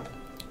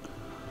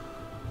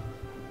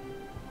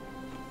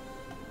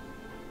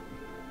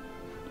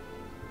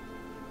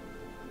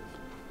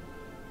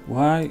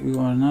 Why you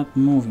are not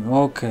moving?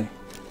 Okay.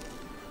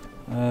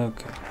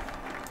 Okay.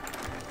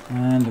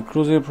 And the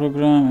cruiser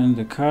program and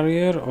the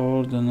carrier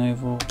or the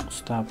naval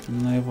staff,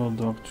 naval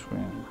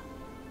doctrine.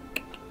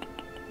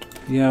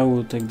 Yeah,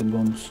 we'll take the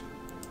bombs.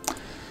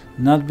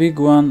 Not big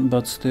one,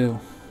 but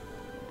still.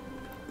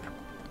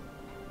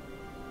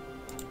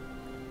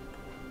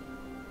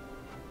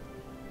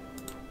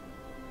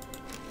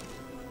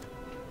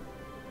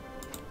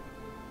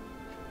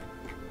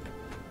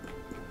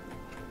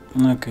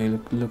 Okay,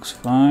 looks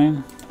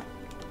fine.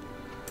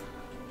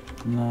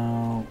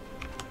 Now,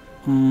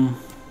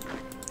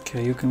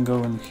 okay, you can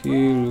go in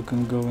here, you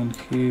can go in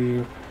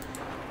here,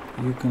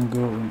 you can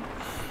go in.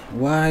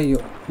 Why you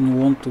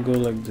want to go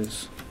like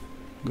this?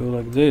 Go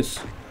like this.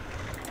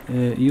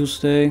 You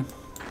stay,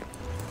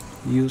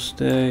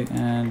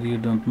 and you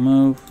don't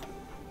move.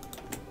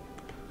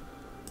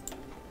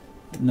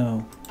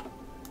 No.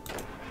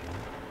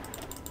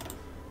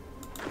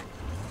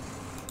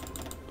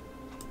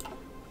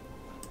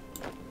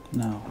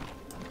 No.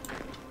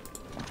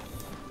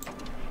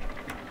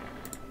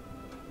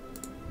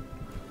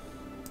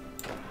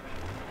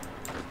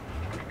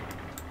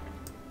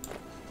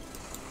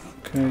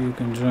 Okay, you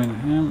can join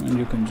him and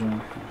you can join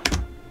him.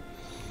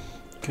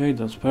 Okay,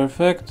 that's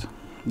perfect.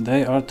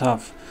 They are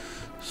tough.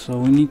 So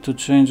we need to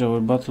change our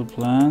battle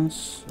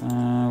plans.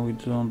 We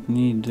don't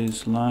need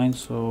this line,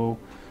 so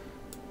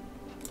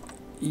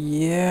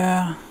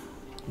yeah,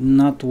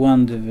 not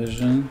one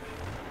division.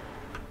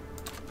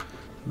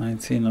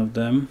 19 of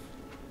them.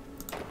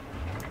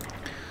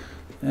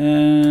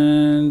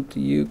 And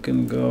you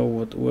can go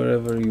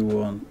wherever you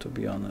want, to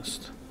be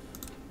honest.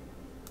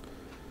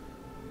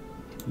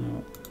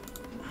 No.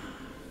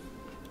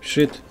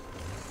 Shit.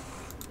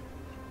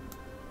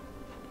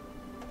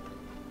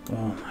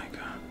 Oh my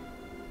god.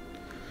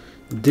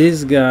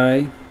 This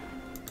guy.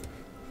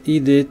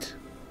 Eat it.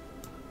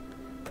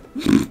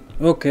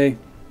 Okay.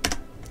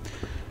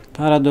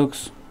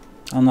 Paradox.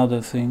 Another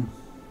thing.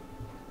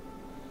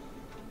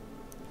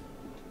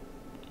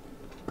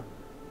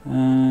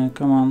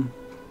 Come on.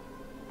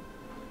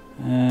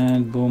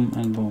 And boom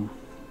and boom.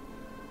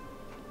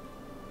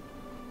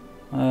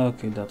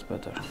 Okay, that's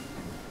better.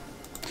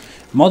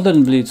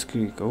 Modern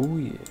blitzkrieg. Oh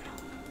yeah.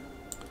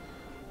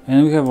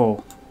 And we have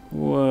all.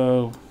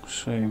 Well,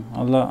 shame.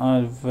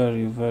 I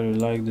very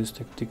like these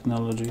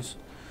technologies.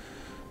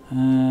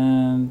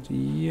 And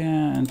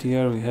yeah, and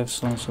here we have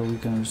some, so we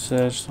can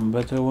research some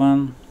better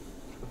one.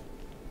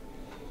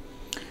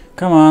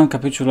 Come on,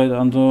 capitulate.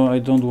 I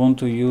don't want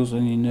to use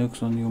any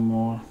nukes on you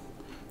more.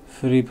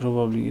 3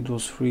 probably. It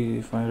was 3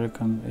 if I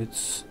reckon.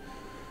 It's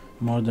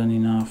more than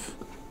enough.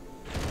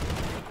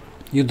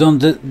 You don't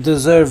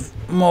deserve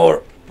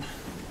more.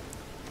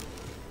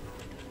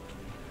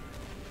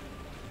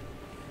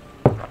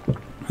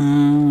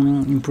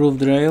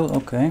 Improved rail,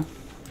 okay.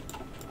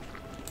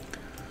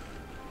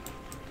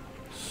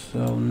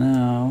 So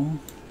now,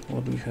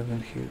 what do we have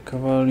in here?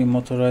 Cavalry,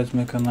 motorized,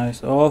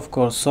 mechanized. Oh, of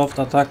course, soft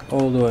attack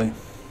all the way.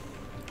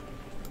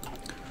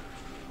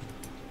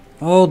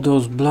 Oh,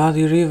 those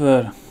bloody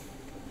river.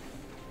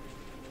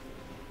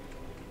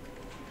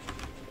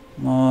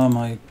 Oh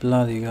my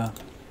bloody god.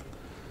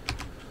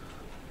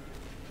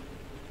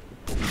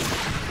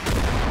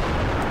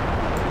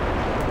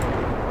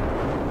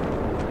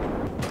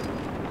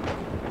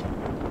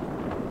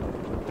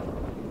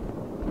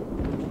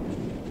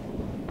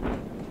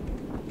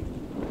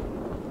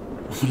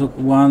 Look,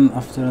 one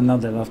after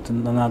another, after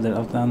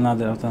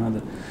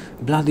another.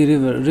 Bloody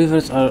river.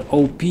 Rivers are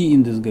OP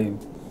in this game.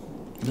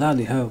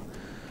 Bloody hell.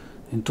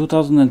 In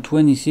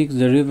 2026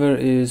 the river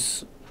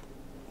is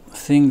a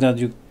thing that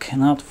you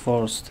cannot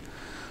force.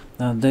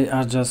 They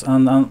are just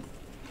the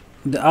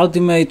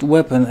ultimate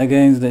weapon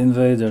against the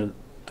invader.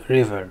 The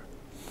river.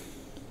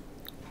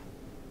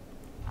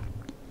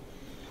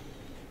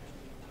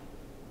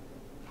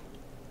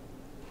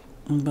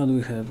 But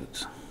we have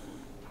it.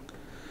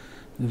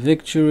 The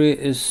victory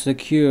is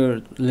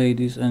secured,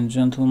 ladies and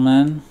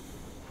gentlemen.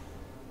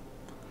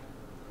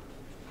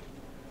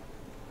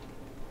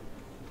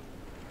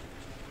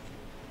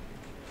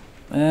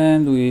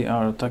 And we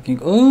are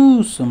attacking.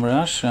 Oh, some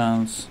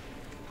Russians.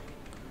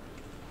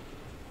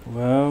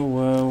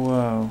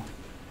 Well.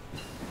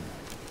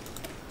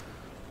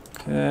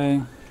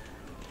 Okay.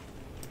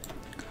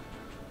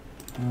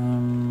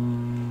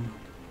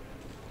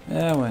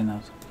 Yeah, why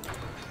not?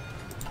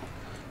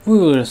 We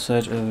will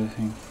research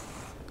everything.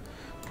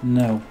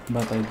 No,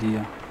 bad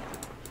idea.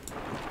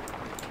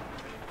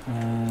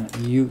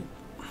 You...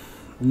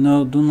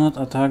 No, do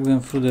not attack them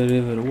through the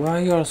river. Why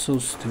you are so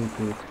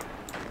stupid?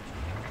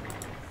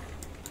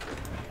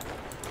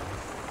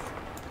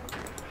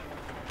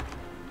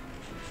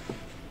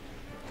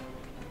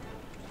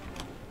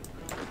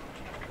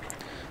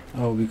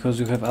 Oh, because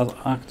you have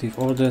active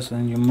orders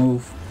and you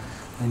move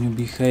and you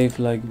behave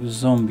like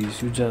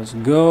zombies. You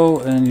just go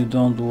and you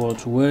don't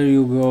watch where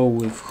you go,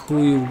 with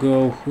who you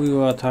go, who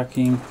you are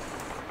attacking.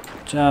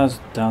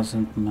 Just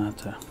doesn't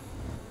matter.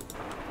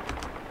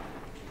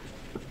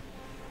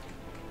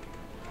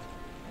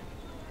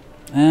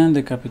 And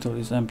the capital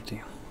is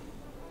empty.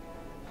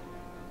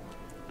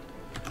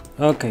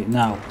 Okay,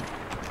 now.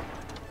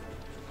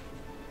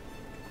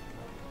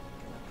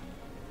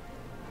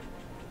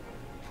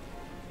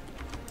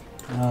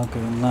 Okay,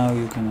 now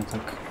you can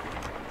attack.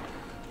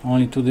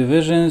 Only 2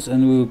 divisions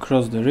and we will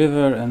cross the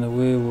river and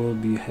we will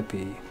be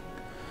happy.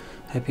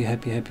 Happy,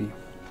 happy, happy.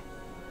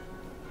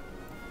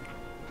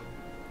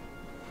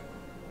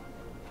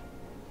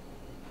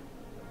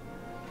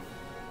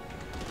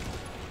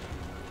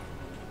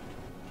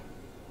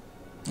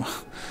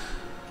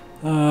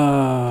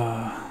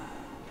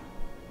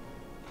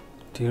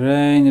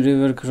 Terrain,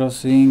 river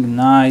crossing,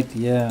 night,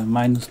 yeah,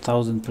 minus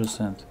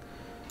 1000%.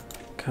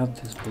 Cut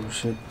this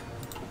bullshit.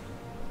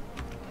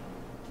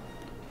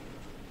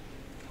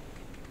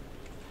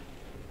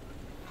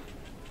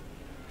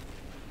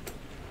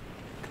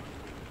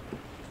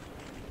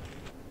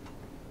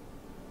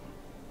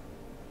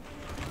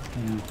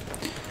 Yeah.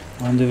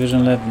 1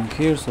 division left in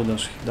here, so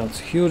that's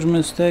huge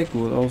mistake.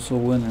 We'll also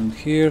win in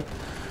here.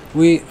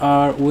 We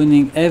are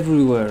winning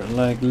everywhere,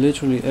 like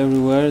literally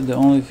everywhere. The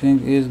only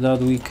thing is that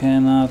we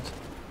cannot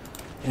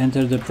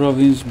enter the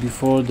province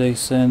before they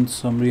send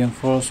some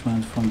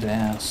reinforcement from the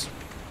ass.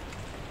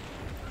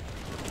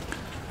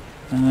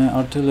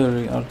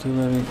 Artillery,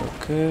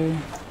 okay.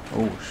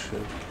 Oh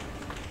shit.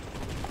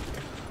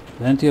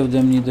 Plenty of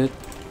them needed.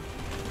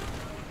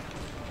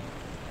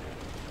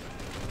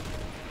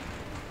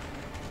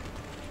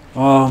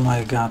 Oh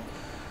my god,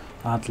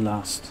 at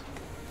last.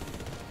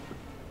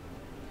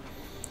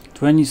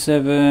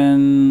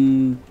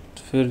 27,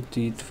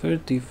 30,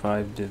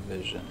 35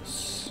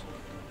 divisions.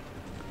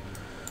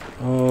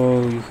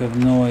 Oh, you have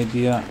no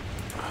idea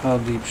how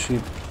deep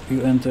ship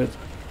you entered.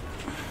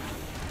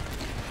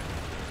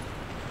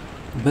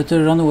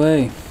 Better run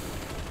away.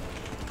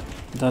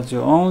 That's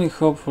your only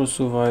hope for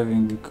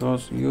surviving,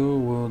 because you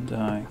will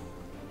die.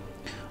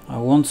 I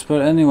won't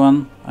spare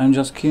anyone. I'm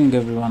just killing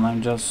everyone.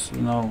 I'm just,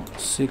 you know,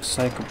 sick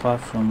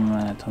psychopath from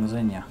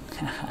Tanzania.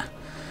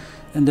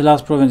 And the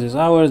last province is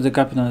ours, the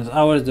capital is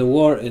ours, the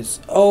war is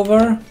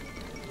over.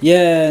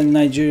 Yeah,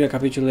 Nigeria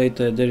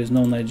capitulated. There is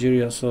no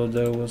Nigeria, so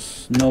there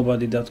was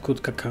nobody that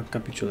could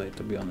capitulate,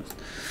 to be honest.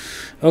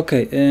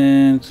 Okay,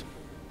 and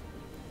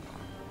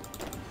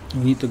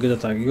we need to get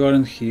attacked. You are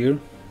in here.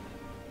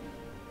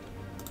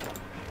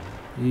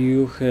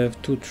 You have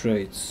 2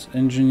 traits.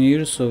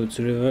 Engineer, so it's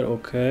river,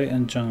 okay,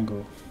 and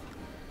jungle.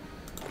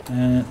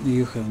 And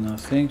you have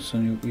nothing, so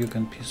you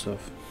can piss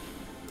off.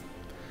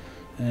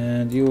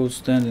 And you will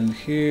stand in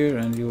here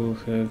and you will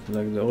have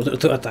like the order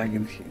to attack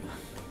in here.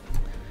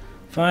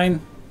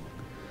 Fine.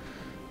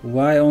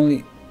 Why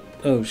only...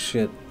 Oh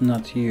shit,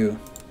 not you.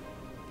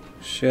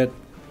 Shit.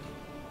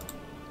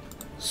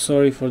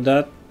 Sorry for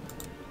that.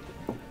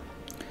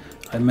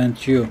 I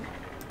meant you.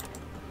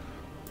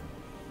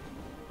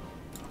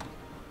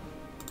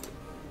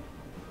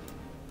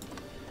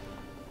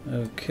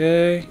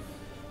 Okay.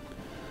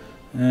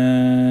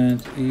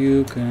 And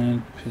you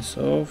can piss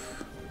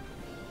off.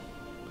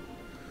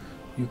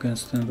 You can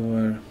stand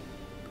where?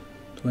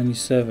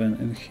 27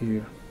 in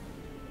here.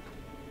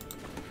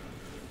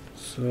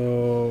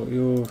 So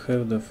you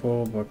have the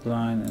fallback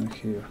line in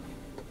here.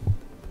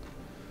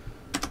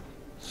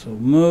 So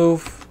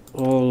move.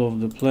 All of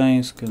the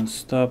planes can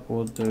stop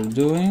what they're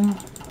doing.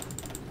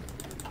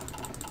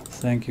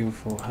 Thank you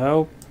for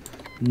help.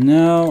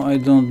 Now I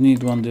don't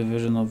need 1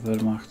 division of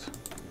Wehrmacht.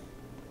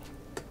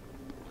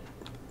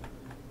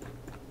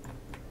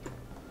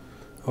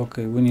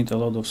 Okay, we need a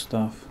lot of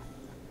stuff.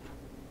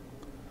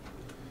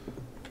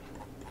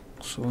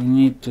 So we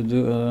need to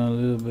do a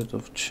little bit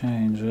of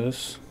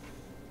changes.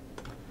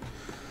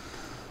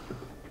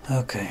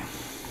 Okay.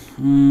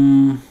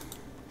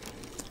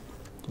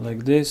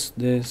 Like this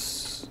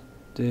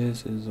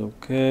is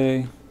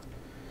okay.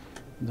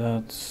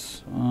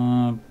 That's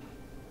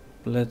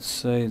let's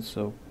say it's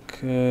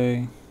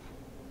okay.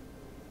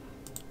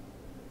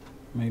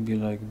 Maybe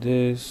like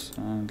this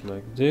and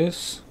like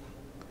this.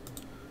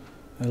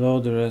 Allow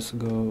the rest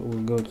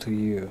will go to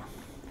you.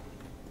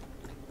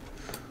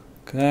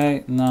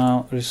 Okay,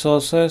 now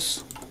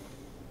resources.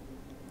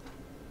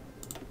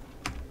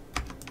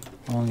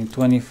 Only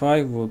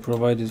 25 will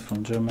provide it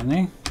from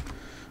Germany,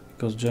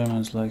 because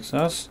Germans likes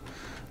us.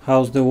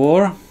 How's the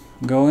war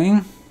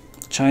going?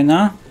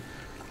 China?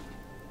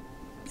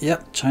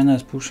 Yeah, China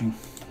is pushing.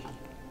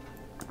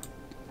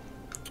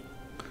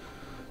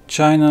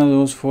 China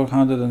lost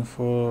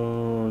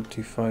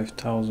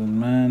 445,000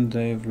 men.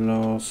 They've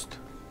lost.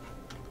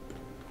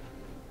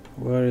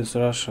 Where is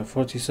Russia?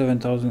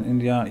 47,000.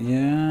 India.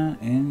 Yeah,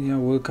 India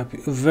will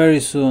very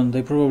soon.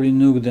 They probably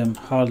nuke them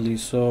hardly.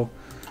 So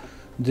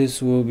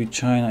this will be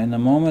China in a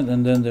moment,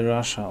 and then the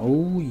Russia.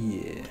 Oh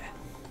yeah.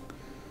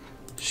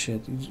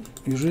 Shit.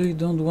 You really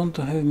don't want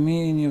to have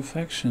me in your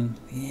faction.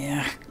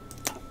 Yeah.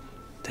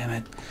 Damn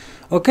it.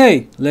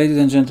 Okay, ladies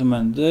and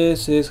gentlemen,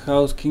 this is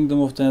how Kingdom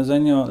of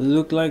Tanzania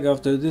look like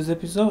after this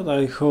episode.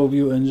 I hope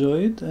you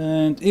enjoy it,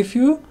 and if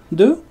you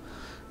do,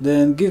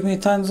 then give me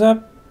thumbs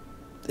up.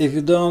 If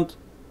you don't,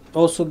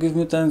 also give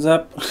me thumbs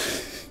up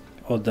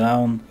or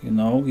down, you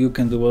know, you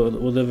can do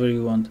whatever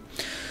you want.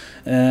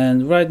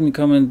 And write me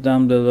comment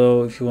down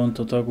below if you want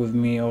to talk with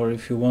me, or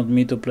if you want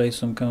me to play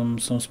some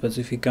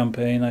specific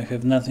campaign. I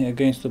have nothing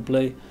against to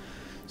play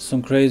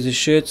some crazy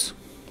shit.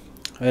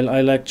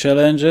 I like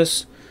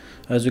challenges,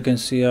 as you can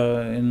see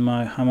in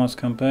my Hamas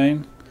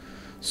campaign.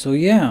 So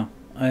yeah,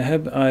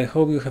 I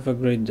hope you have a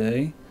great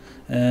day,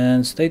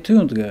 and stay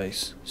tuned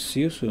guys.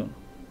 See you soon.